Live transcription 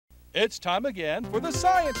It's time again for the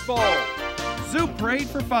Science Ball. Zoo Parade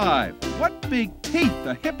for 5. What big teeth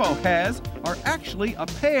the hippo has are actually a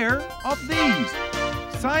pair of these.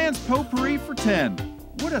 Science Potpourri for 10.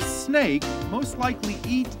 Would a snake most likely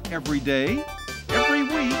eat every day? Every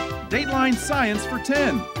week, Dateline Science for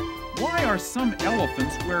 10. Why are some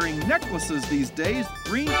elephants wearing necklaces these days?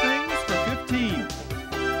 Green things for 15.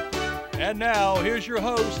 And now, here's your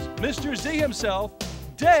host, Mr. Z himself,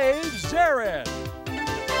 Dave Zarin.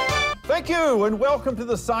 Thank you, and welcome to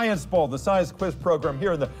the Science Bowl, the science quiz program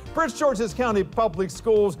here in the Prince George's County Public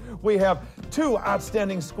Schools. We have two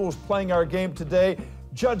outstanding schools playing our game today.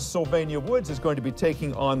 Judge Sylvania Woods is going to be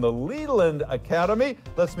taking on the Leeland Academy.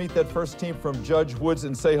 Let's meet that first team from Judge Woods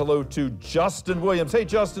and say hello to Justin Williams. Hey,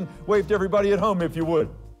 Justin, wave to everybody at home if you would.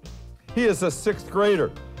 He is a 6th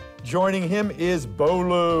grader. Joining him is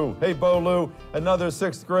Bolu. Hey, Bolu, another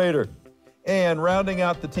 6th grader. And rounding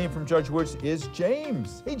out the team from Judge Woods is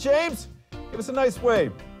James. Hey, James, give us a nice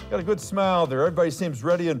wave. Got a good smile there. Everybody seems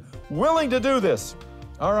ready and willing to do this.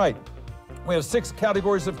 All right. We have 6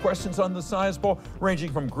 categories of questions on the Science Bowl,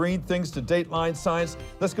 ranging from green things to Dateline Science.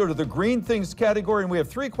 Let's go to the green things category, and we have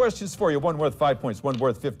 3 questions for you. One worth 5 points, one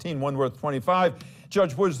worth 15, one worth 25.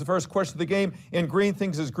 Judge Woods, the first question of the game in green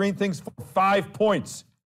things is green things for 5 points.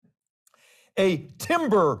 A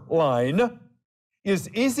timber line is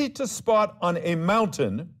easy to spot on a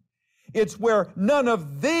mountain. It's where none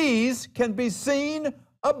of these can be seen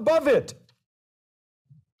above it.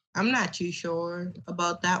 I'm not too sure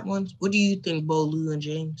about that one. What do you think, Bolu and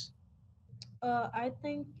James? I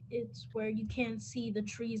think it's where you can't see the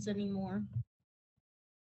trees anymore.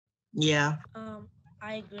 Yeah.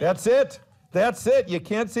 I agree. That's it. That's it. You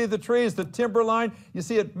can't see the trees, the timber line. You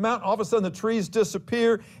see it mount, all of a sudden the trees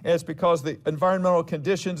disappear, and it's because the environmental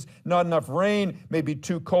conditions, not enough rain, maybe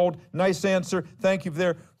too cold. Nice answer. Thank you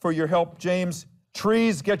there for your help, James.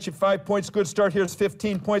 Trees get you 5 points. Good start. Here's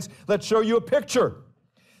 15 points. Let's show you a picture.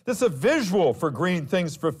 This is a visual for green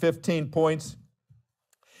things for 15 points.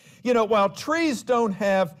 You know, while trees don't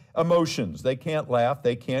have emotions, they can't laugh,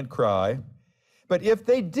 they can't cry, but if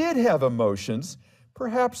they did have emotions,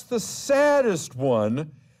 perhaps the saddest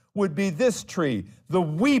one would be this tree, the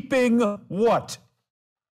weeping what?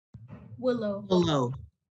 Willow. Willow.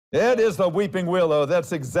 It is the weeping willow.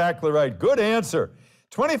 That's exactly right. Good answer.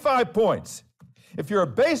 25 points. If you're a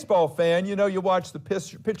baseball fan, you know you watch the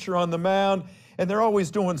pitcher on the mound, and they're always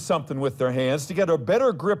doing something with their hands to get a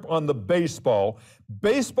better grip on the baseball.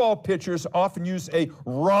 Baseball pitchers often use a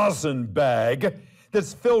rosin bag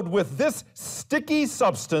that's filled with this sticky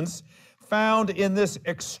substance found in this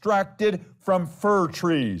extracted from fir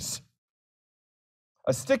trees.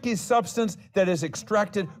 A sticky substance that is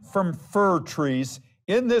extracted from fir trees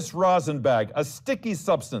in this rosin bag, a sticky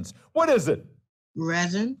substance. What is it?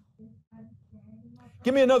 Resin.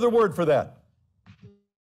 Give me another word for that.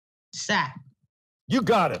 Sap. You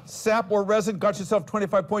got it. Sap or resin, got yourself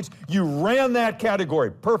 25 points. You ran that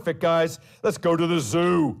category. Perfect, guys. Let's go to the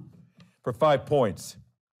zoo for 5 points.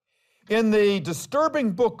 In the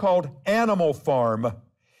disturbing book called Animal Farm,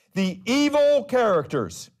 the evil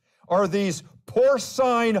characters are these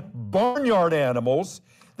porcine barnyard animals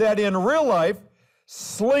that in real life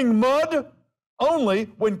sling mud only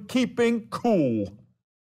when keeping cool.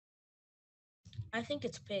 I think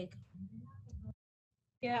it's pig.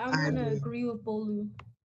 Yeah, I'm going to agree with Bolu.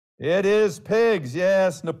 It is pigs,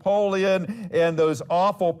 yes. Napoleon and those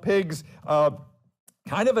awful pigs,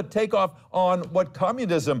 kind of a takeoff on what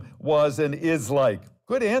communism was and is like.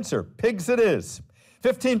 Good answer. Pigs it is.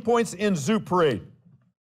 15 points in Zoo Parade.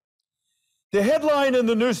 The headline in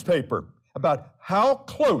the newspaper about how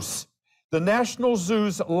close the National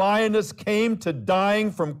Zoo's lioness came to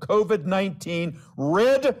dying from COVID-19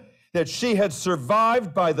 read that she had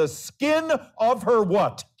survived by the skin of her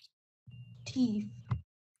what? Teeth.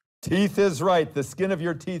 Teeth is right. The skin of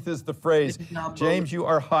your teeth is the phrase. James, you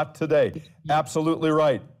are hot today. Absolutely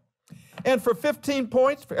right. And for 15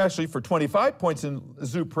 points, actually for 25 points in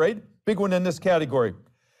Zoo Parade, big one in this category.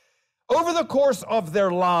 Over the course of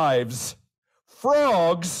their lives,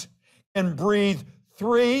 frogs can breathe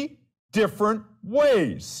 3 different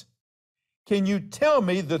ways. Can you tell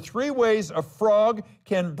me the 3 ways a frog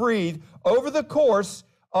can breathe over the course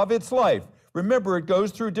of its life? Remember, it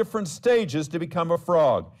goes through different stages to become a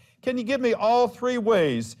frog. Can you give me all 3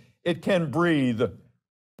 ways it can breathe?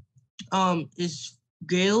 It's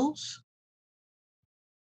gills.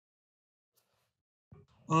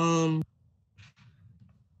 Through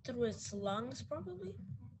its lungs, probably.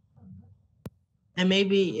 And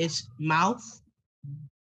maybe its mouth.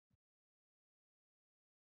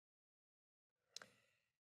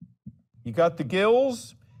 You got the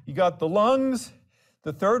gills, you got the lungs.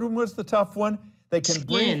 The third one was the tough one. They can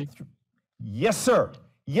breathe. Skin. Yes, sir.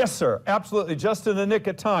 Yes, sir. Absolutely. Just in the nick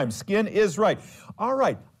of time. Skin is right. All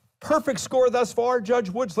right. Perfect score thus far, Judge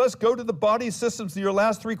Woods. Let's go to the body systems. Your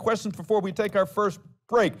last three questions before we take our first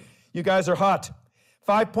break. You guys are hot.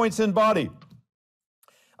 5 points in body.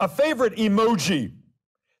 A favorite emoji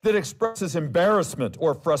that expresses embarrassment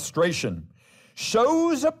or frustration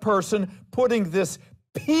shows a person putting this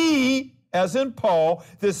P, as in Paul,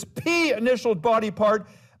 this P initialed body part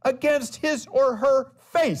against his or her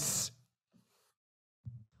face.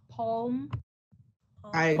 Palm.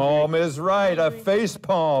 Palm is right. A face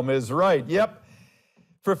palm is right. Yep.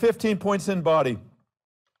 For 15 points in body.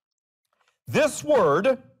 This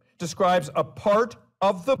word describes a part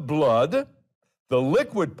of the blood, the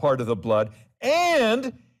liquid part of the blood,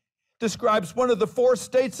 and describes one of the four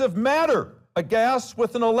states of matter, a gas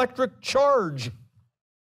with an electric charge.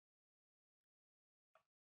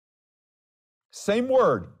 Same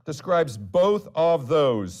word describes both of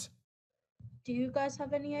those. Do you guys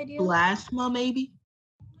have any ideas? Plasma, maybe?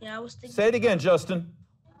 Yeah, I was thinking. Say it again, Justin.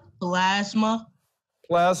 Plasma.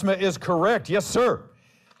 Plasma is correct. Yes, sir.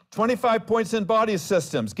 25 points in body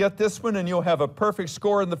systems. Get this one and you'll have a perfect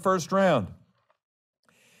score in the first round.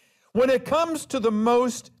 When it comes to the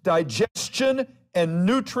most digestion and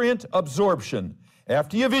nutrient absorption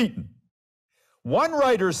after you've eaten, one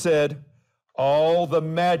writer said, all the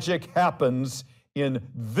magic happens in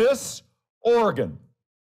this organ.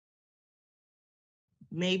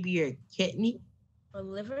 Maybe your kidney. Or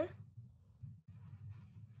liver?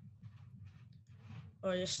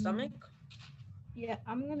 Or your stomach? Yeah,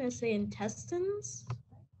 I'm gonna say intestines.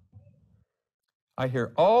 I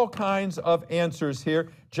hear all kinds of answers here.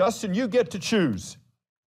 Justin, you get to choose.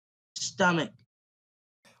 Stomach.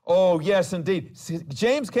 Oh, yes, indeed.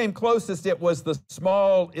 James came closest. It was the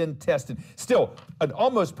small intestine. Still, an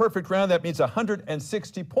almost perfect round. That means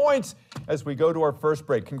 160 points as we go to our first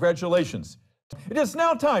break. Congratulations. It is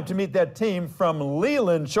now time to meet that team from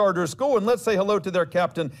Leeland Charter School, and let's say hello to their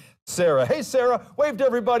captain, Sarah. Hey, Sarah, wave to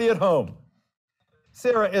everybody at home.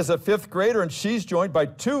 Sarah is a fifth grader, and she's joined by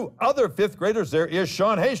two other fifth graders. There is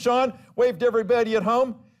Sean. Hey, Sean, wave to everybody at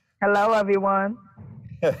home. Hello, everyone.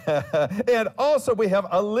 And also we have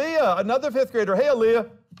Aaliyah, another fifth grader. Hey, Aaliyah.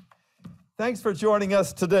 Thanks for joining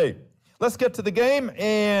us today. Let's get to the game,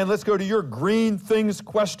 and let's go to your green things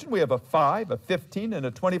question. We have a 5, a 15, and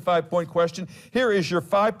a 25-point question. Here is your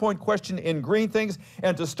 5-point question in green things,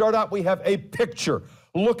 and to start out, we have a picture.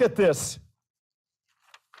 Look at this.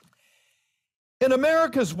 In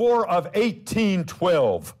America's War of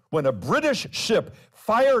 1812, when a British ship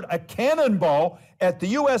fired a cannonball at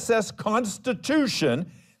the USS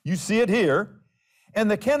Constitution, you see it here,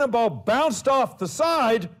 and the cannonball bounced off the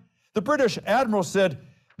side, the British admiral said,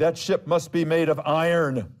 that ship must be made of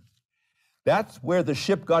iron. That's where the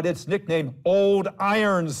ship got its nickname, Old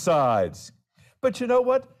Ironsides. But you know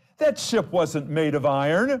what? That ship wasn't made of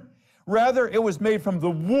iron. Rather, it was made from the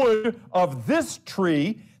wood of this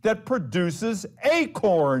tree that produces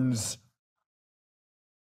acorns.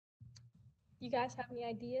 You guys have any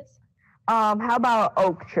ideas? How about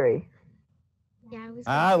oak tree? Yeah,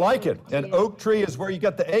 I like it. An oak tree is where you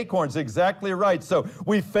get the acorns. Exactly right. So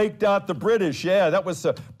we faked out the British. Yeah, that was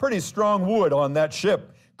a pretty strong wood on that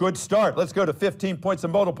ship. Good start. Let's go to 15 points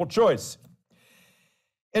of multiple choice.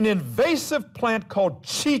 An invasive plant called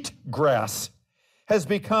cheatgrass has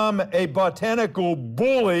become a botanical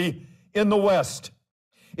bully in the West.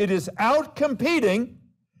 It is outcompeting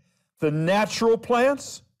the natural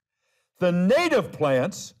plants, the native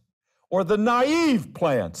plants, or the naive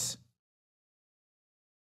plants.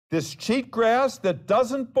 This cheatgrass that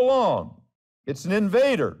doesn't belong, it's an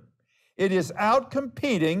invader. It is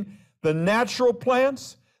outcompeting the natural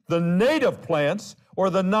plants, the native plants, or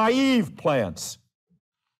the naive plants.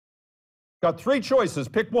 Got 3 choices,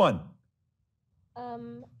 pick one.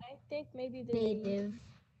 I think maybe the Native.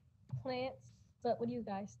 plants, but what do you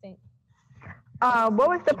guys think? What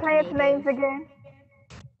was the plants' names again?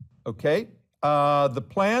 Okay, the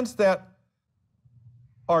plants that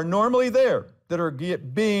are normally there, that are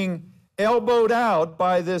being elbowed out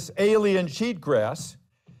by this alien cheatgrass,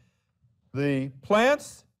 the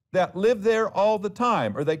plants that live there all the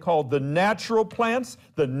time, are they called the natural plants,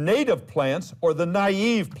 the native plants, or the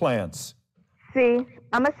naive plants? See,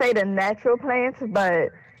 I'm gonna say the natural plants,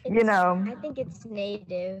 but you know, I think it's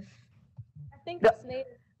native. I think The- it's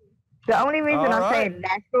native. the only reason All I'm right. saying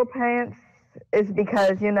natural plants is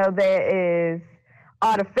because, you know, there is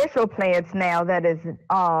artificial plants now that is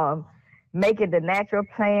making the natural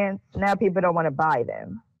plants. Now people don't want to buy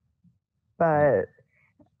them. But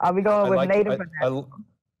are we going with native or natural?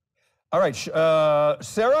 all right,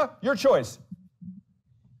 Sarah, your choice.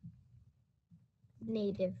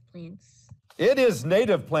 native plants. It is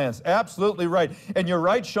native plants, absolutely right. And you're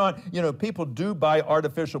right, Sean, people do buy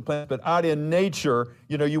artificial plants, but out in nature,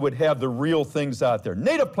 you would have the real things out there.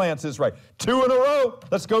 Native plants is right. 2 in a row.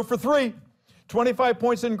 Let's go for 3. 25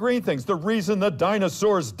 points in green things. The reason the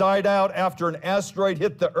dinosaurs died out after an asteroid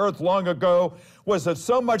hit the Earth long ago was that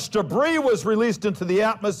so much debris was released into the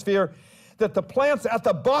atmosphere that the plants at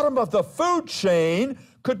the bottom of the food chain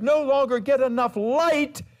could no longer get enough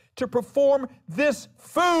light to perform this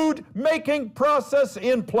food-making process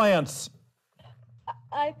in plants.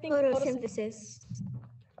 I think Photosynthesis.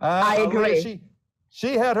 I agree.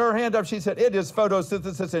 She had her hand up. She said, it is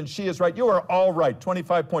photosynthesis, and she is right. You are all right.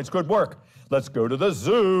 25 points. Good work. Let's go to the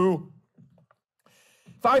zoo.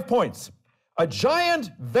 5 points. A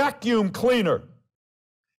giant vacuum cleaner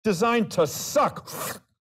designed to suck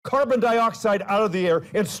carbon dioxide out of the air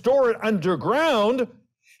and store it underground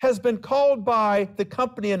has been called by the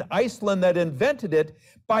company in Iceland that invented it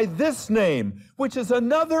by this name, which is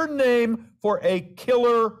another name for a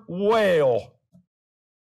killer whale.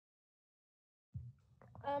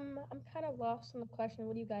 I'm kind of lost on the question.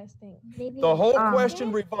 What do you guys think? Maybe The whole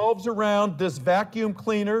question revolves around this vacuum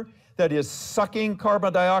cleaner that is sucking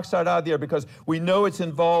carbon dioxide out of the air because we know it's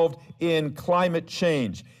involved in climate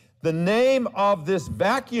change. The name of this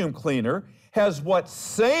vacuum cleaner has what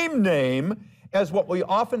same name as what we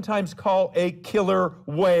oftentimes call a killer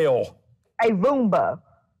whale. A Roomba.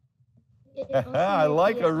 I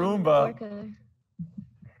like a Roomba. Orca.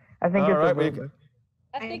 I think All it's right, a Roomba.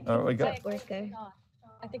 I think we got-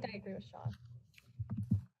 I think I agree with Sean.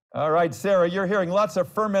 All right, Sarah, you're hearing lots of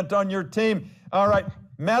ferment on your team. All right,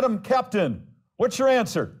 Madam Captain, what's your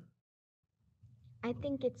answer? I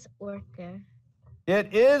think it's orca.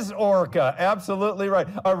 It is orca, absolutely right.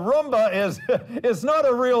 A Roomba is not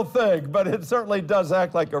a real thing, but it certainly does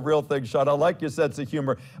act like a real thing, Sean. I like your sense of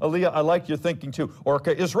humor. Aaliyah, I like your thinking too.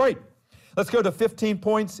 Orca is right. Let's go to 15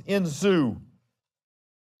 points in zoo.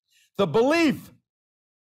 The belief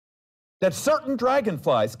that certain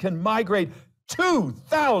dragonflies can migrate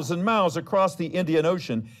 2,000 miles across the Indian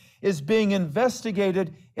Ocean is being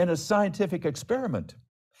investigated in a scientific experiment.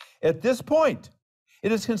 At this point,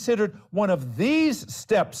 it is considered one of these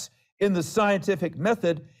steps in the scientific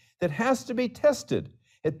method that has to be tested.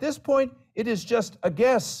 At this point, it is just a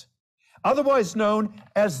guess, otherwise known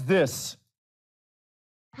as this.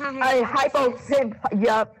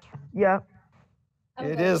 Yep.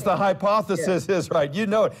 It is the hypothesis is right. You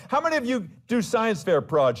know it. How many of you do science fair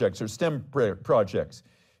projects or STEM projects?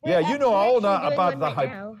 Yeah, you know all about the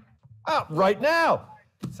hypothesis. Right now.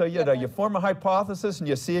 So, you form a hypothesis and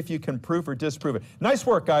you see if you can prove or disprove it. Nice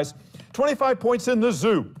work, guys. 25 points in the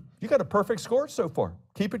zoo. You got a perfect score so far.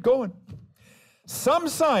 Keep it going. Some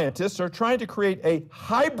scientists are trying to create a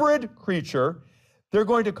hybrid creature they're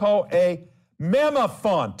going to call a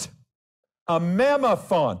mammophont. A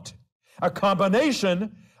mammophont. A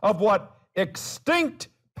combination of what extinct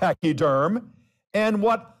pachyderm and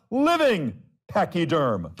what living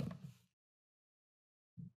pachyderm.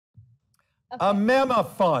 A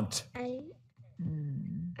mammophont. I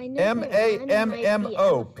know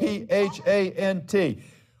M-A-M-M-O-P-H-A-N-T.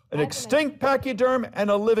 An extinct pachyderm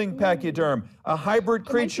and a living pachyderm. A hybrid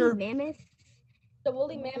creature. Mammoth. The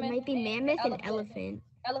woolly mammoth. It might be mammoth and elephant.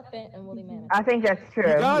 Elephant and woolly mammoth. I think that's true.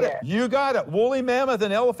 You got it. You got it. Woolly mammoth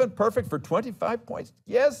and elephant, perfect for 25 points.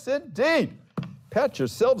 Yes, indeed. Pat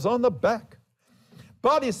yourselves on the back.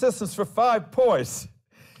 Body assistance for 5 points.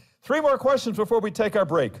 3 more questions before we take our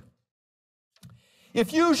break.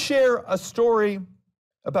 If you share a story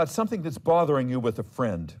about something that's bothering you with a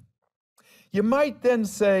friend, you might then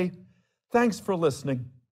say, thanks for listening.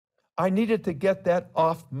 I needed to get that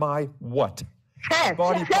off my what? Chest.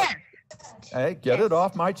 Hey, get it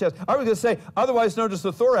off my chest. I was going to say, otherwise known as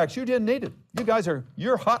the thorax, you didn't need it. You guys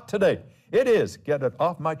you're hot today. It is, get it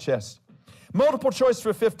off my chest. Multiple choice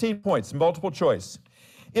for 15 points, multiple choice.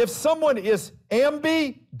 If someone is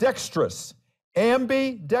ambidextrous,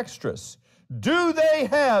 do they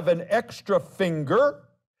have an extra finger?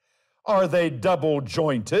 Are they double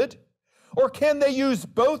jointed? Or can they use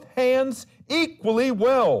both hands equally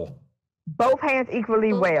well? Both hands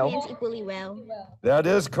equally well. Hands equally well. That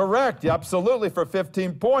is correct. Absolutely, for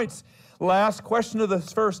 15 points. Last question of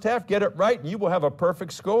this first half. Get it right, and you will have a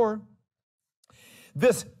perfect score.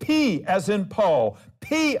 This P, as in Paul,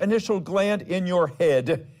 P initial gland in your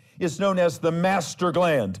head is known as the master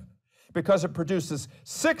gland because it produces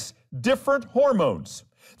 6 different hormones,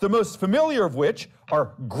 the most familiar of which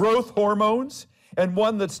are growth hormones and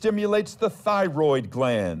one that stimulates the thyroid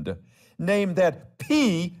gland. Name that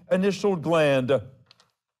P initial gland.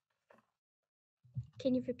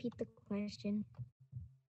 Can you repeat the question?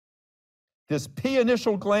 This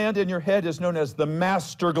pineal gland in your head is known as the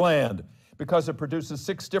master gland because it produces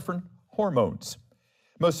 6 different hormones.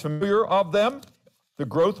 Most familiar of them, the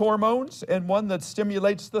growth hormones, and one that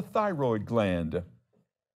stimulates the thyroid gland.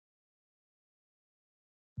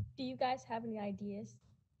 Do you guys have any ideas?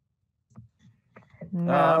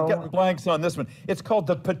 No. I'm getting blanks on this one. It's called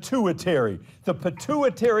the pituitary. The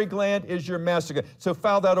pituitary gland is your master gland. So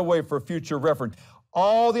file that away for future reference.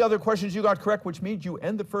 All the other questions you got correct, which means you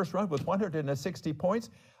end the first round with 160 points.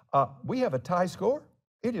 We have a tie score.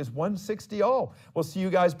 It is 160 all. We'll see you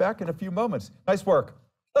guys back in a few moments. Nice work.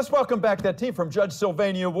 Let's welcome back that team from Judge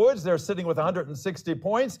Sylvania Woods. They're sitting with 160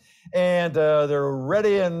 points, and they're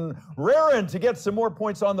ready and raring to get some more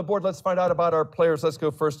points on the board. Let's find out about our players. Let's go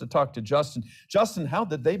first to talk to Justin. Justin, how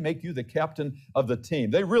did they make you the captain of the team?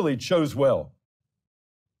 They really chose well.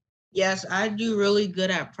 Yes, I do really good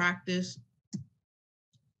at practice.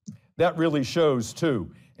 That really shows,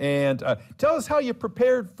 too. And tell us how you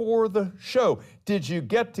prepared for the show. Did you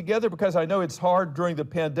get together? Because I know it's hard during the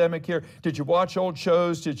pandemic here. Did you watch old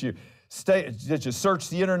shows? Did you search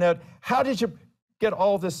the internet? How did you get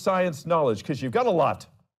all this science knowledge? Because you've got a lot.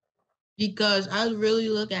 Because I really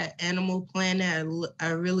look at Animal Planet. I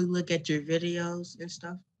really look at your videos and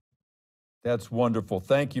stuff. That's wonderful.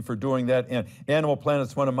 Thank you for doing that. And Animal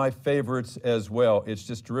Planet's one of my favorites as well. It's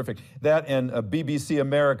just terrific. That and BBC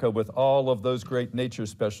America with all of those great nature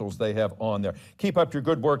specials they have on there. Keep up your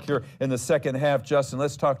good work here in the second half, Justin.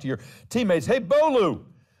 Let's talk to your teammates. Hey, Bolu.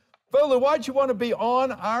 Bolu, why'd you want to be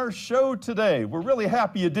on our show today? We're really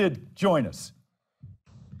happy you did join us.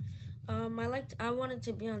 I wanted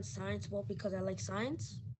to be on Science Bowl because I like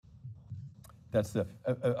science. That's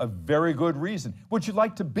a very good reason. Would you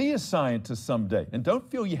like to be a scientist someday? And don't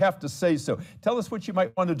feel you have to say so. Tell us what you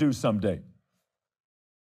might want to do someday.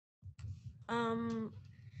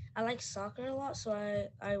 I like soccer a lot, so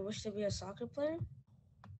I wish to be a soccer player.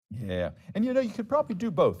 Yeah, and you know, you could probably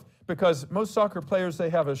do both because most soccer players, they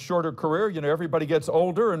have a shorter career. You know, everybody gets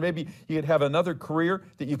older and maybe you could have another career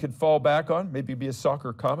that you could fall back on, maybe be a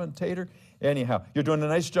soccer commentator. Anyhow, you're doing a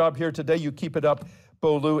nice job here today. You keep it up,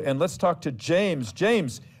 Bolu, and let's talk to James.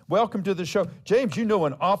 James, welcome to the show. James, you know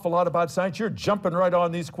an awful lot about science. You're jumping right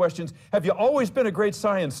on these questions. Have you always been a great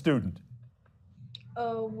science student?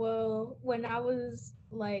 Well, when I was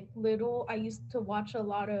like little, I used to watch a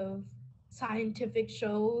lot of scientific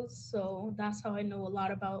shows, so that's how I know a lot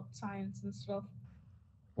about science and stuff.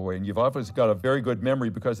 Boy, and you've obviously got a very good memory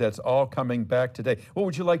because that's all coming back today. What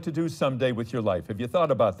would you like to do someday with your life? Have you thought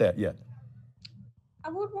about that yet? I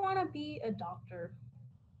would want to be a doctor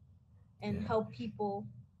and help people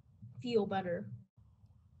feel better.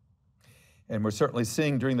 And we're certainly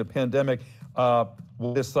seeing during the pandemic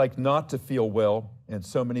what it's like not to feel well, and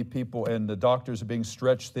so many people and the doctors are being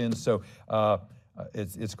stretched thin. So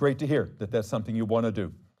it's great to hear that that's something you want to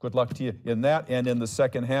do. Good luck to you in that and in the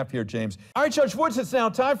second half here, James. All right, Judge Woods, it's now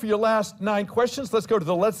time for your last 9 questions. Let's go to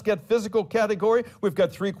the Let's Get Physical category. We've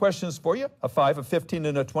got 3 questions for you, a 5, a 15,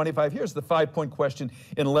 and a 25. Here's the 5-point question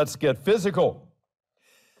in Let's Get Physical.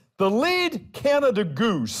 The lead Canada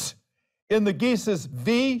goose in the geese's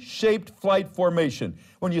V-shaped flight formation.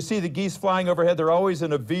 When you see the geese flying overhead, they're always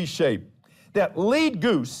in a V shape. That lead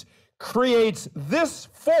goose creates this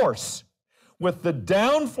force with the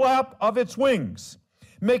down flap of its wings,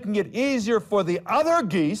 making it easier for the other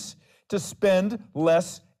geese to spend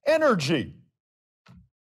less energy.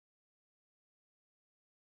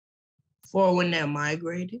 For when they're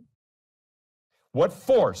migrated. What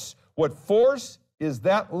force is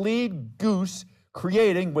that lead goose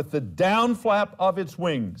creating with the down flap of its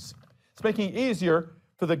wings? It's making it easier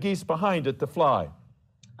for the geese behind it to fly.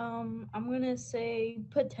 I'm gonna say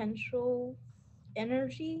potential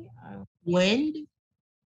energy. Wind?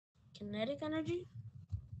 Kinetic energy?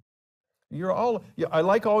 I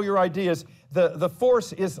like all your ideas. The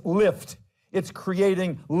force is lift. It's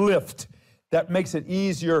creating lift. That makes it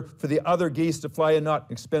easier for the other geese to fly and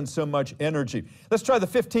not expend so much energy. Let's try the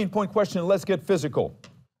 15-point question and let's get physical.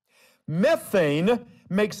 Methane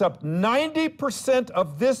makes up 90%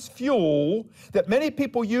 of this fuel that many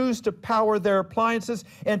people use to power their appliances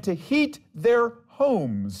and to heat their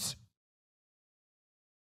homes.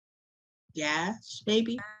 Gas,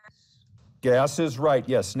 maybe? Gas is right,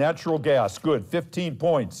 yes, natural gas. Good, 15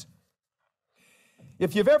 points.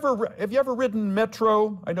 Have you ever ridden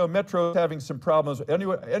Metro? I know Metro is having some problems.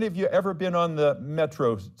 Any of you ever been on the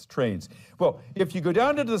Metro trains? Well, if you go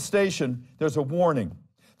down to the station, there's a warning.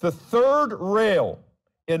 The third rail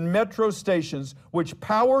in Metro stations, which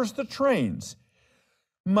powers the trains,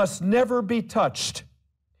 must never be touched.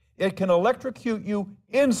 It can electrocute you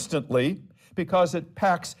instantly because it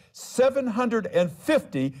packs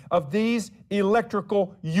 750 of these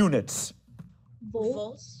electrical units.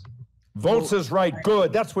 Volts. Volts is right.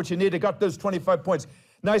 Good. That's what you need. I got those 25 points.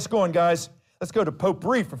 Nice going, guys. Let's go to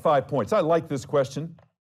potpourri for 5 points. I like this question.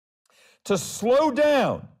 To slow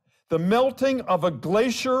down the melting of a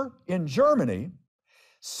glacier in Germany,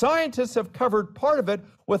 scientists have covered part of it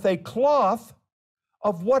with a cloth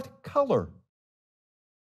of what color?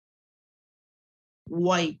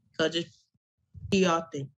 White, because it's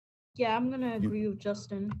chaotic. Yeah, I'm gonna agree with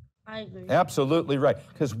Justin. I agree. Absolutely right.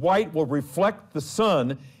 Because white will reflect the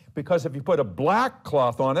sun, because if you put a black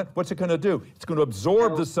cloth on it, what's it going to do? It's going to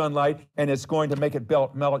absorb the sunlight, and it's going to make it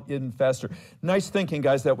melt in faster. Nice thinking,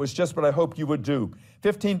 guys. That was just what I hoped you would do.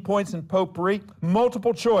 15 points in potpourri.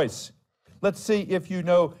 Multiple choice. Let's see if you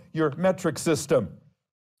know your metric system.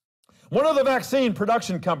 One of the vaccine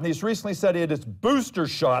production companies recently said its booster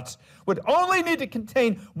shots would only need to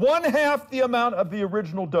contain 1/2 the amount of the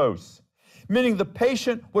original dose, meaning the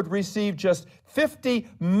patient would receive just 50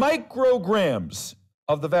 micrograms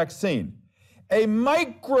of the vaccine. A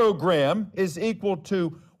microgram is equal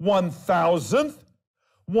to 1,000th,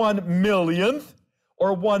 1,000,000th,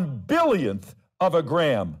 or 1,000,000,000th of a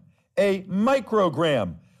gram. A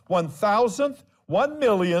microgram, 1,000th,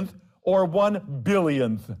 1,000,000th, or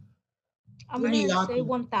 1,000,000,000th. I'm gonna say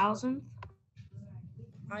 1,000.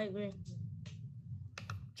 I agree.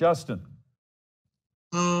 Justin.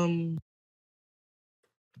 1,000.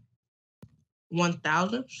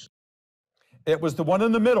 It was the one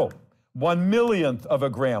in the middle. 1,000,000th of a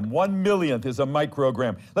gram. 1,000,000th is a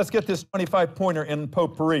microgram. Let's get this 25-pointer in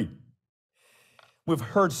potpourri. We've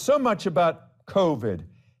heard so much about COVID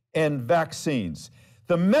and vaccines.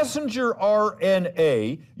 The messenger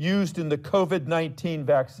RNA used in the COVID-19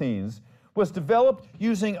 vaccines was developed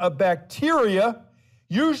using a bacteria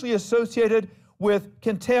usually associated with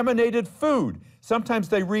contaminated food. Sometimes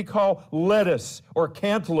they recall lettuce or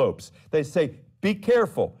cantaloupes. They say, be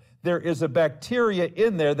careful. There is a bacteria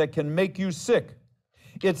in there that can make you sick.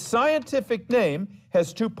 Its scientific name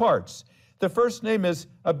has 2 parts. The first name is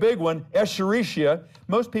a big one, Escherichia.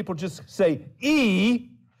 Most people just say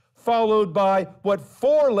E, followed by what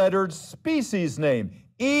 4-lettered species name?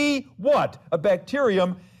 E what? A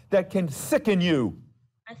bacterium that can sicken you.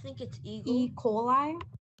 I think it's E. eagle. coli.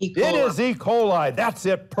 E. It is E. coli. That's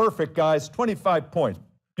it. Perfect, guys. 25 points.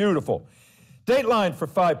 Beautiful. Dateline for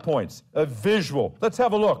 5 points. A visual. Let's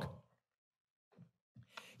have a look.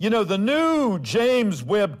 You know, the new James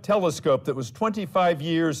Webb telescope that was 25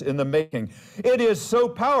 years in the making, it is so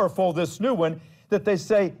powerful, this new one, that they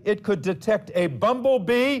say it could detect a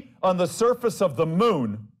bumblebee on the surface of the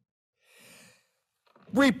moon.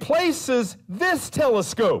 Replaces this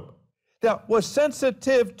telescope that was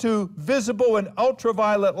sensitive to visible and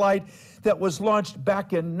ultraviolet light that was launched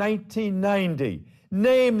back in 1990.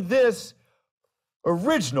 Name this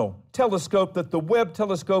original telescope that the Webb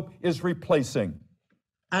telescope is replacing.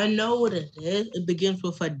 I know what it is. It begins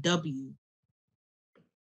with a W.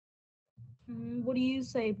 What do you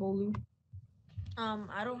say, Bolu?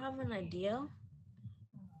 I don't have an idea.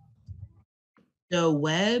 The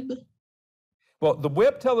Webb. Well, the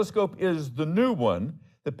Webb telescope is the new one.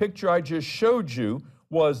 The picture I just showed you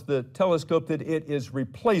was the telescope that it is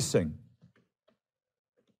replacing.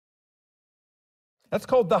 That's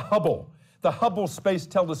called the Hubble Space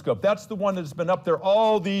Telescope. That's the one that's been up there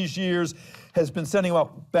all these years, has been sending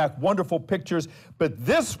back wonderful pictures. But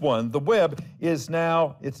this one, the Webb, it's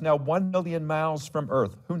now 1 million miles from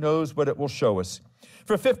Earth. Who knows what it will show us?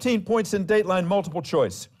 For 15 points in Dateline multiple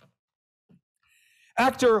choice.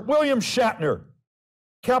 Actor William Shatner,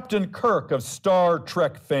 Captain Kirk of Star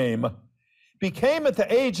Trek fame, became at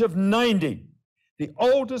the age of 90 the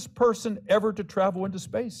oldest person ever to travel into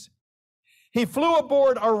space. He flew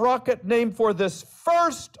aboard a rocket named for this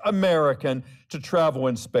first American to travel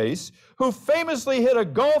in space, who famously hit a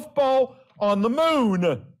golf ball on the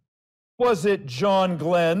moon. Was it John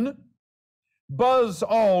Glenn, Buzz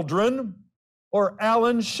Aldrin, or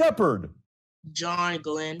Alan Shepard? John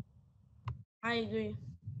Glenn. I agree.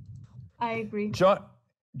 I agree.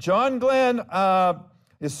 John Glenn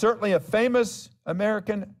is certainly a famous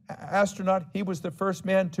American astronaut. He was the first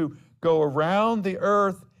man to go around the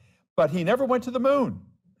Earth, but he never went to the moon.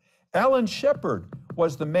 Alan Shepard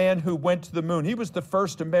was the man who went to the moon. He was the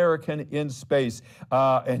first American in space,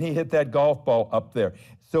 and he hit that golf ball up there.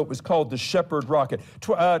 So it was called the Shepard rocket.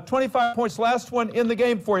 25 points, last one in the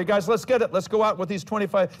game for you guys. Let's get it. Let's go out with this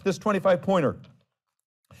 25-pointer.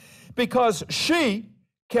 Because she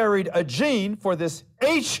carried a gene for this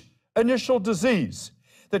H initial disease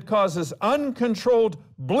that causes uncontrolled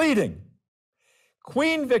bleeding,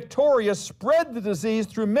 Queen Victoria spread the disease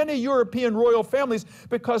through many European royal families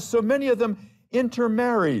because so many of them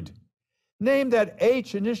intermarried. Name that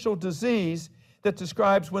H initial disease that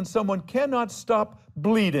describes when someone cannot stop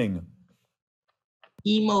bleeding.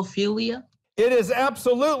 Hemophilia. It is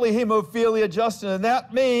absolutely hemophilia, Justin, and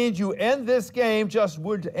that means you end this game, Just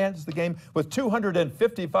Wood ends the game with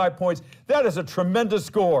 255 points. That is a tremendous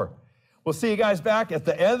score. We'll see you guys back at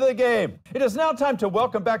the end of the game. It is now time to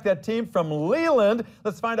welcome back that team from Leeland.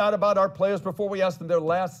 Let's find out about our players before we ask them their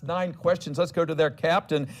last 9 questions. Let's go to their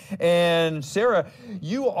captain. And Sarah,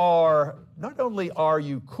 not only are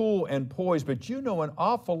you cool and poised, but you know an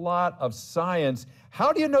awful lot of science.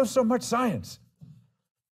 How do you know so much science?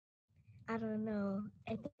 I don't know.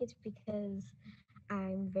 I think it's because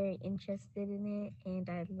I'm very interested in it and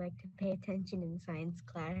I'd like to pay attention in science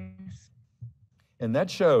class. And that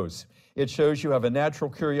shows. It shows you have a natural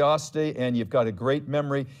curiosity and you've got a great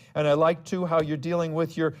memory. And I like, too, how you're dealing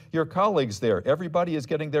with your colleagues there. Everybody is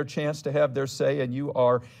getting their chance to have their say, and you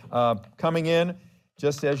are coming in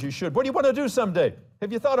just as you should. What do you want to do someday?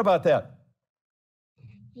 Have you thought about that?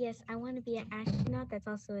 Yes, I want to be an astronaut that's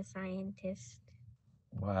also a scientist.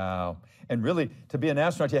 Wow. And really, to be an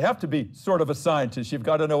astronaut, you have to be sort of a scientist. You've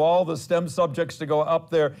got to know all the STEM subjects to go up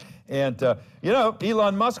there. And,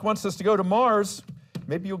 Elon Musk wants us to go to Mars.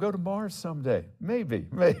 Maybe you'll go to Mars someday. Maybe.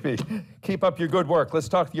 Keep up your good work. Let's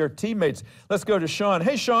talk to your teammates. Let's go to Sean.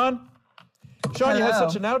 Hey, Sean. Sean, you have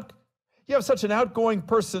such an outgoing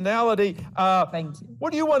personality. Thank you.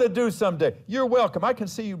 What do you want to do someday? You're welcome. I can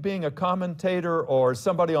see you being a commentator or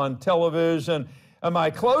somebody on television. Am I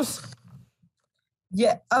close?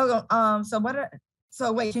 Yeah.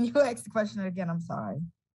 So wait, can you ask the question again? I'm sorry.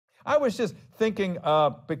 I was just thinking,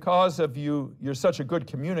 because of you're such a good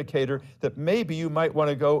communicator, that maybe you might want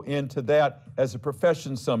to go into that as a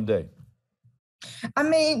profession someday. I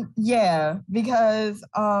mean, yeah, because,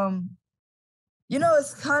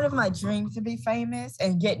 it's kind of my dream to be famous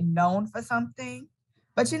and get known for something.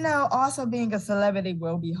 But, also being a celebrity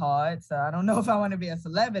will be hard. So I don't know if I want to be a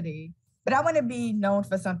celebrity, but I want to be known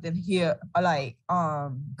for something here, like,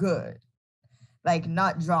 good. Like,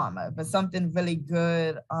 not drama, but something really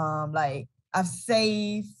good. Like, I've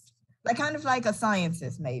saved, like, kind of like a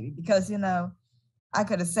scientist, maybe, because, I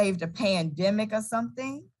could have saved a pandemic or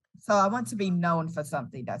something. So I want to be known for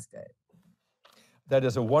something that's good. That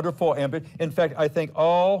is a wonderful ambition. In fact, I think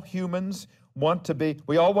all humans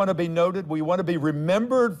we all want to be noted. We want to be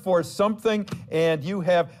remembered for something. And you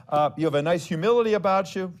have a nice humility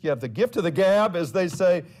about you. You have the gift of the gab, as they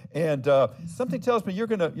say. And something tells me you're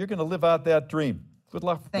gonna live out that dream. Good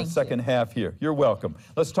luck for the second half here. You're welcome.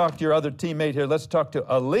 Let's talk to your other teammate here. Let's talk to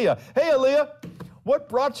Aaliyah. Hey, Aaliyah, what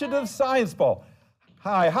brought you to the Science Bowl?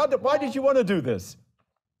 Hi. Why did you want to do this?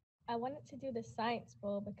 I wanted to do the Science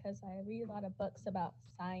Bowl because I read a lot of books about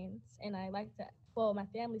science, and I like to. Well, my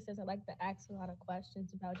family says I like to ask a lot of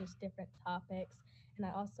questions about just different topics, and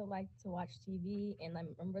I also like to watch TV. And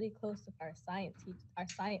I'm really close with our science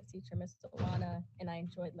teacher, Miss Awana, and I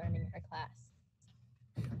enjoyed learning her class.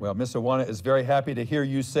 Well, Miss Awana is very happy to hear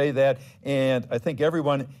you say that, and I think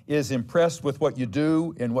everyone is impressed with what you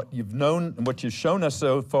do and what you've known and what you've shown us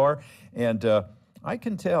so far. And I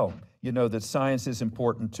can tell, that science is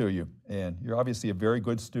important to you, and you're obviously a very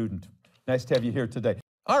good student. Nice to have you here today.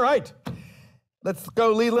 All right. Let's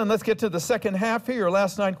go, Leeland. Let's get to the second half here. Your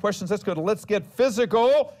last 9 questions. Let's go to Let's Get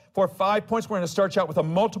Physical for 5 points. We're going to start you out with a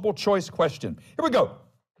multiple choice question. Here we go.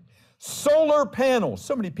 Solar panels.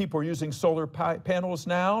 So many people are using solar panels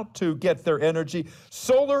now to get their energy.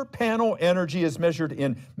 Solar panel energy is measured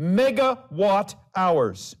in megawatt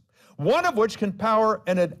hours, one of which can power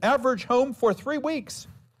an average home for 3 weeks.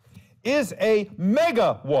 Is a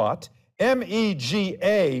megawatt, MEGAWATT,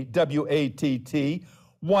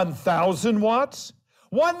 1,000 watts,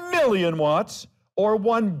 1 million watts, or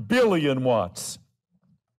 1 billion watts?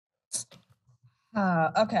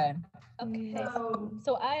 Okay. Okay,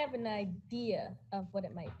 so I have an idea of what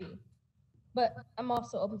it might be, but I'm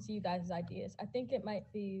also open to you guys' ideas. I think it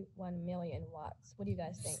might be 1 million watts. What do you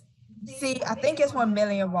guys think? See, I think it's 1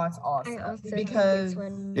 million watts also, because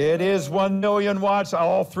it is 1 million watts.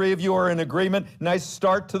 All 3 of you are in agreement. Nice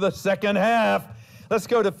start to the second half. Let's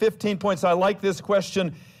go to 15 points. I like this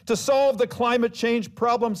question. To solve the climate change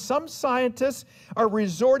problem, some scientists are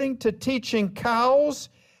resorting to teaching cows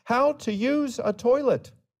how to use a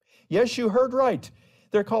toilet. Yes, you heard right.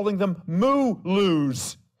 They're calling them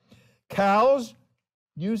moo-loos. Cows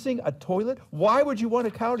using a toilet? Why would you want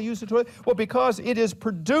a cow to use a toilet? Well, because it is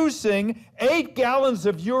producing 8 gallons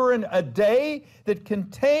of urine a day that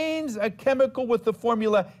contains a chemical with the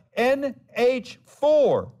formula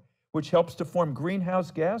NH4, which helps to form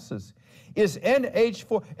greenhouse gases. is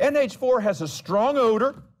NH4. NH4 has a strong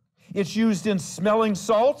odor. It's used in smelling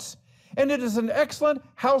salts, and it is an excellent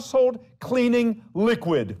household cleaning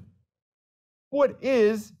liquid. What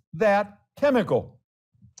is that chemical?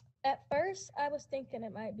 At first, I was thinking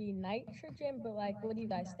it might be nitrogen, but like, what do you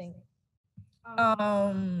guys think?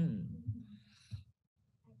 I'm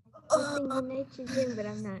thinking nitrogen, but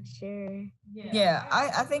I'm not sure. Yeah,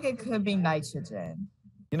 I think it could be nitrogen.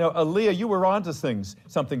 You know, Aaliyah, you were onto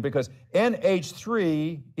something because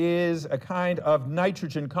NH3 is a kind of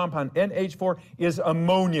nitrogen compound. NH4 is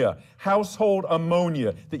ammonia, household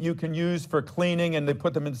ammonia that you can use for cleaning, and they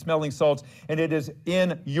put them in smelling salts, and it is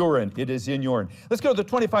in urine. It is in urine. Let's go to the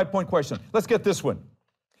 25-point question. Let's get this one.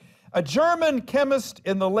 A German chemist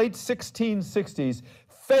in the late 1660s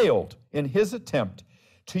failed in his attempt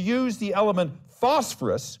to use the element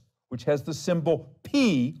phosphorus, which has the symbol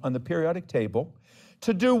P on the periodic table,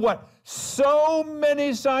 to do what so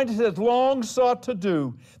many scientists had long sought to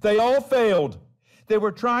do. They all failed. They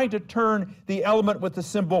were trying to turn the element with the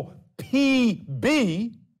symbol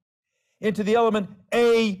Pb into the element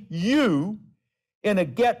Au in a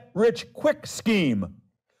get-rich-quick scheme.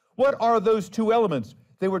 What are those two elements?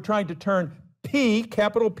 They were trying to turn P,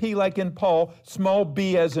 capital P like in Paul, small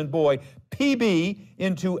b as in boy, Pb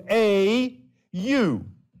into Au.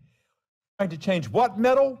 Trying to change what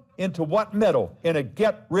metal into what metal in a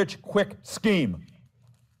get-rich-quick scheme?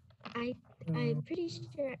 I'm pretty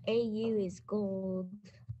sure AU is gold.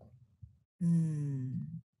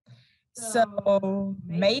 So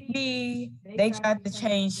maybe they tried to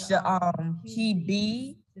change the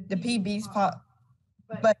PB, the PB's part.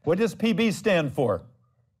 But what does PB stand for?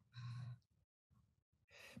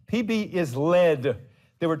 PB is lead.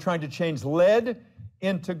 They were trying to change lead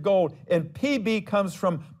into gold. And PB comes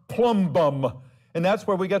from plumbum, and that's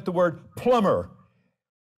where we get the word plumber,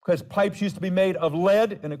 because pipes used to be made of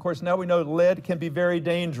lead, and of course now we know lead can be very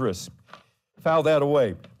dangerous. Foul that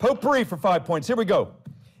away. Potpourri for 5 points. Here we go.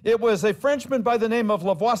 It was a Frenchman by the name of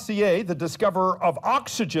Lavoisier, the discoverer of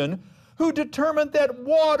oxygen, who determined that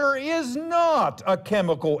water is not a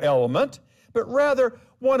chemical element, but rather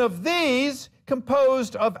one of these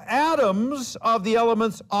composed of atoms of the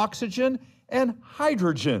elements oxygen and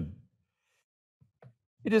hydrogen.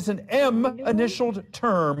 It is an M-initialed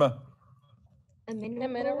term. A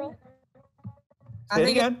mineral? Say it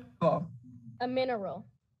again. A mineral.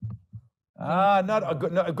 Not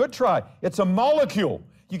a good try. It's a molecule.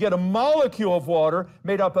 You get a molecule of water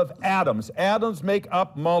made up of atoms. Atoms make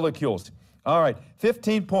up molecules. All right,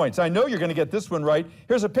 15 points. I know you're going to get this one right.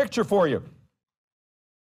 Here's a picture for you.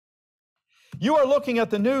 You are looking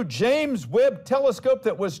at the new James Webb telescope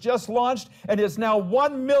that was just launched and is now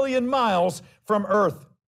 1 million miles from Earth.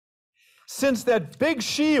 Since that big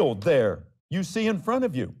shield there you see in front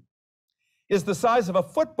of you is the size of a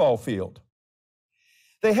football field,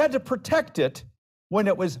 they had to protect it when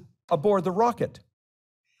it was aboard the rocket.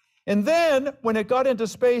 And then when it got into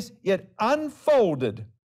space, it unfolded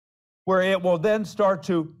where it will then start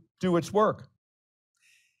to do its work.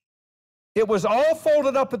 It was all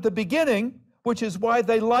folded up at the beginning, which is why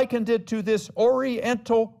they likened it to this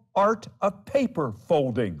oriental art of paper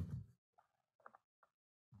folding.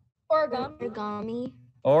 Origami.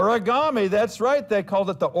 Origami, that's right. They called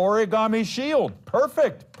it the origami shield.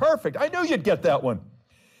 Perfect, perfect. I knew you'd get that one.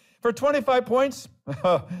 For 25 points,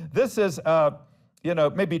 this is,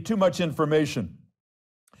 maybe too much information.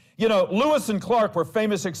 You know, Lewis and Clark were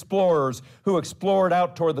famous explorers who explored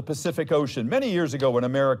out toward the Pacific Ocean many years ago when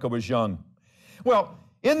America was young. Well,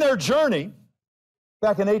 in their journey,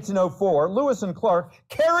 back in 1804, Lewis and Clark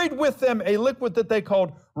carried with them a liquid that they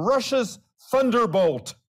called Russia's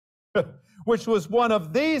Thunderbolt, which was one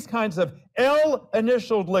of these kinds of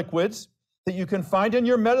L-initialed liquids that you can find in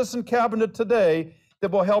your medicine cabinet today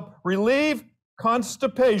that will help relieve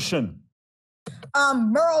constipation.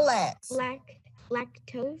 Miralax.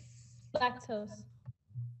 Lactose.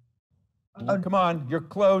 Oh, come on, you're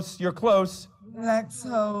close, you're close.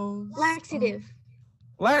 Lactose. Laxative.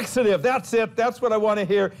 Laxative, that's it, that's what I want to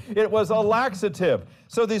hear. It was a laxative.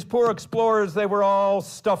 So these poor explorers, they were all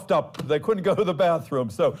stuffed up. They couldn't go to the bathroom.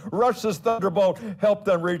 So Russia's Thunderbolt helped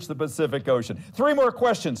them reach the Pacific Ocean. 3 more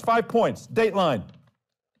questions, 5 points, Dateline.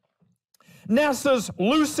 NASA's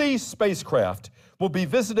Lucy spacecraft will be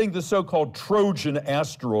visiting the so-called Trojan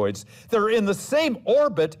asteroids. They're in the same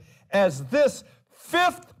orbit as this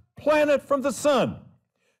 5th planet from the sun,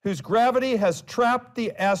 whose gravity has trapped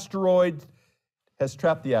the asteroids.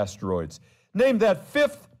 Name that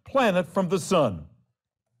 5th planet from the sun.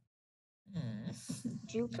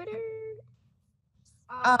 Jupiter.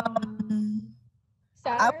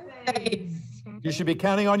 Saturn. You should be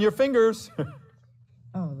counting on your fingers.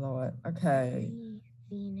 Oh, Lord. planet. Okay.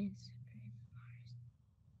 Venus.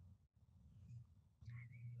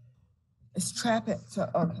 It's trapping. So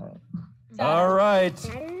okay. All right.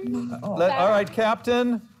 Oh. All right,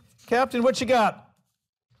 Captain. Captain, what you got?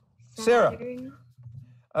 Sarah. Saturn.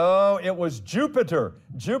 Oh, it was Jupiter.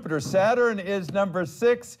 Jupiter. Saturn is number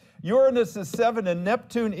 6. Uranus is 7, and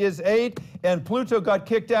Neptune is 8, and Pluto got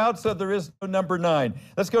kicked out, so there is no number 9.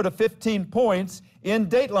 Let's go to 15 points in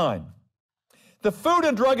Dateline. The Food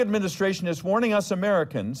and Drug Administration is warning us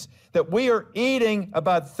Americans that we are eating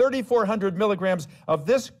about 3,400 milligrams of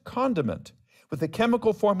this condiment with the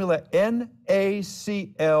chemical formula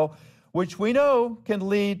NaCl, which we know can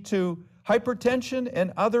lead to hypertension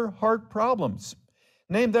and other heart problems.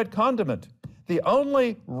 Name that condiment, the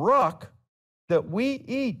only rock that we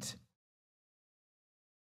eat.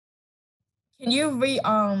 Can you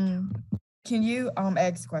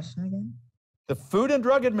ask the question again? The Food and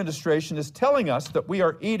Drug Administration is telling us that we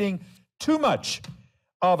are eating too much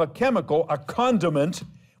of a chemical, a condiment,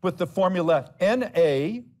 with the formula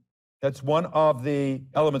Na, that's one of the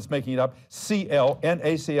elements making it up, Cl,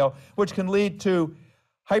 NaCl, which can lead to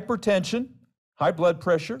hypertension, high blood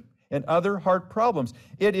pressure, and other heart problems.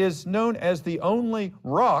 It is known as the only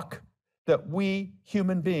rock that we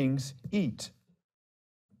human beings eat.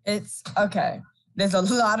 It's okay. There's a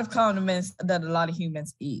lot of condiments that a lot of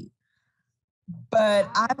humans eat, but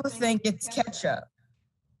I would think it's ketchup.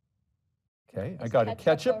 Okay, I got it.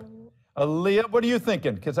 Ketchup. Aaliyah, what are you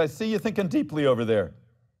thinking? Because I see you thinking deeply over there.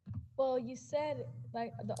 Well, you said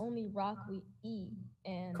like the only rock we eat,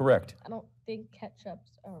 and Correct. I don't think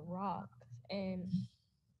ketchup's a rock, and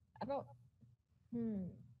I don't.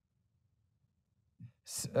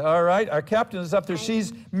 All right, our captain is up there.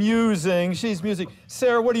 She's musing.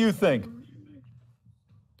 Sarah, what do you think?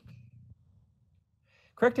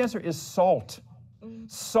 Correct answer is salt.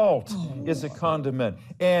 Salt is a condiment,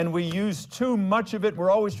 and we use too much of it.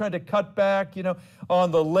 We're always trying to cut back,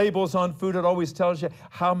 on the labels on food. It always tells you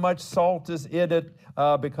how much salt is in it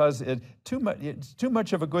because it's too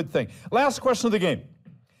much of a good thing. Last question of the game.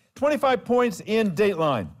 25 points in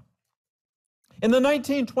Dateline. In the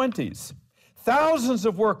 1920s, thousands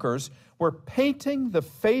of workers were painting the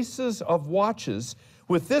faces of watches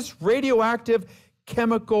with this radioactive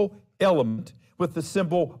chemical element with the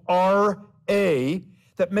symbol Ra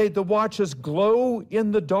that made the watches glow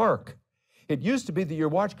in the dark. It used to be that your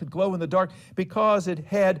watch could glow in the dark because it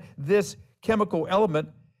had this chemical element.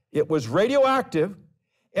 It was radioactive,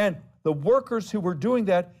 and the workers who were doing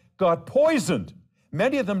that got poisoned.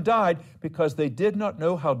 Many of them died because they did not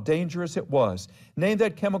know how dangerous it was. Name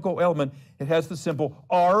that chemical element. It has the symbol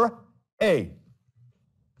Ra.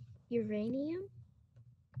 Uranium?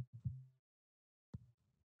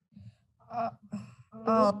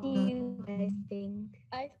 What do you guys think?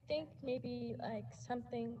 I think maybe like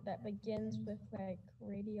something that begins with like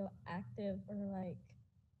radioactive or like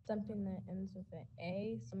something that ends with an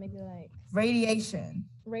A. So maybe like radiation.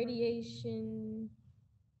 Radiation.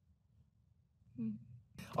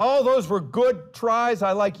 All those were good tries.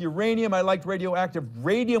 I like uranium. I liked radioactive.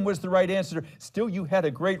 Radium was the right answer. Still, you had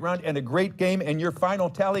a great round and a great game, and your final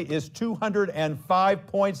tally is 205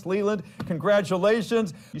 points. Leeland,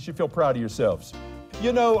 congratulations. You should feel proud of yourselves.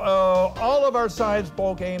 All of our Science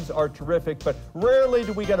Bowl games are terrific, but rarely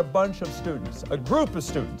do we get a bunch of students, a group of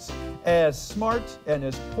students, as smart and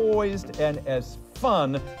as poised and as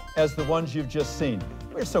fun as the ones you've just seen.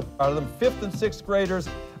 We're so proud of them. 5th and 6th graders.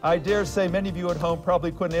 I dare say many of you at home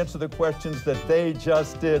probably couldn't answer the questions that they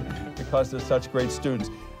just did because they're such great students.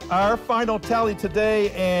 Our final tally today,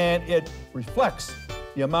 and it reflects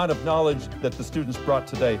the amount of knowledge that the students brought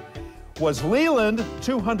today, was Leeland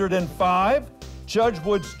 205, Judge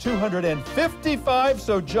Woods 255.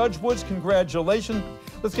 So Judge Woods, congratulations.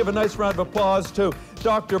 Let's give a nice round of applause to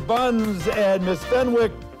Dr. Buns and Miss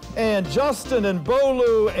Fenwick and Justin and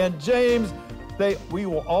Bolu and James. We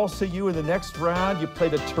will all see you in the next round. You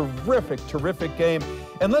played a terrific, terrific game.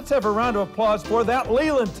 And let's have a round of applause for that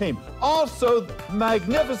Leeland team. Also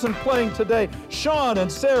magnificent playing today, Sean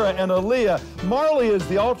and Sarah and Aaliyah. Marley is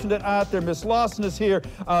the alternate out there. Miss Lawson is here.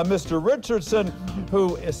 Mr. Richardson,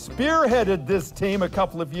 who spearheaded this team a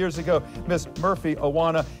couple of years ago. Miss Murphy,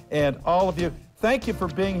 Awana, and all of you. Thank you for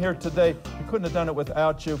being here today. We couldn't have done it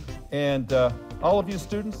without you. And all of you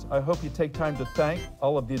students, I hope you take time to thank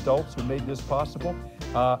all of the adults who made this possible.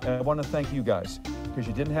 And I want to thank you guys, because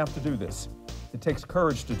you didn't have to do this. It takes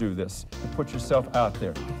courage to do this, to put yourself out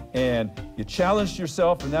there. And you challenged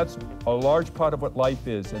yourself, and that's a large part of what life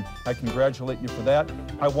is. And I congratulate you for that.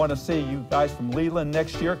 I want to see you guys from Leeland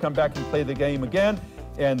next year come back and play the game again.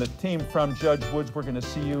 And the team from Judge Woods, we're going to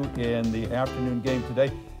see you in the afternoon game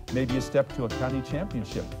today. Maybe a step to a county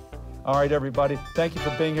championship. All right, everybody. Thank you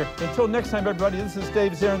for being here. Until next time, everybody, this is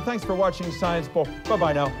Dave Zarin. Thanks for watching Science Bowl.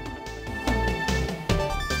 Bye-bye now.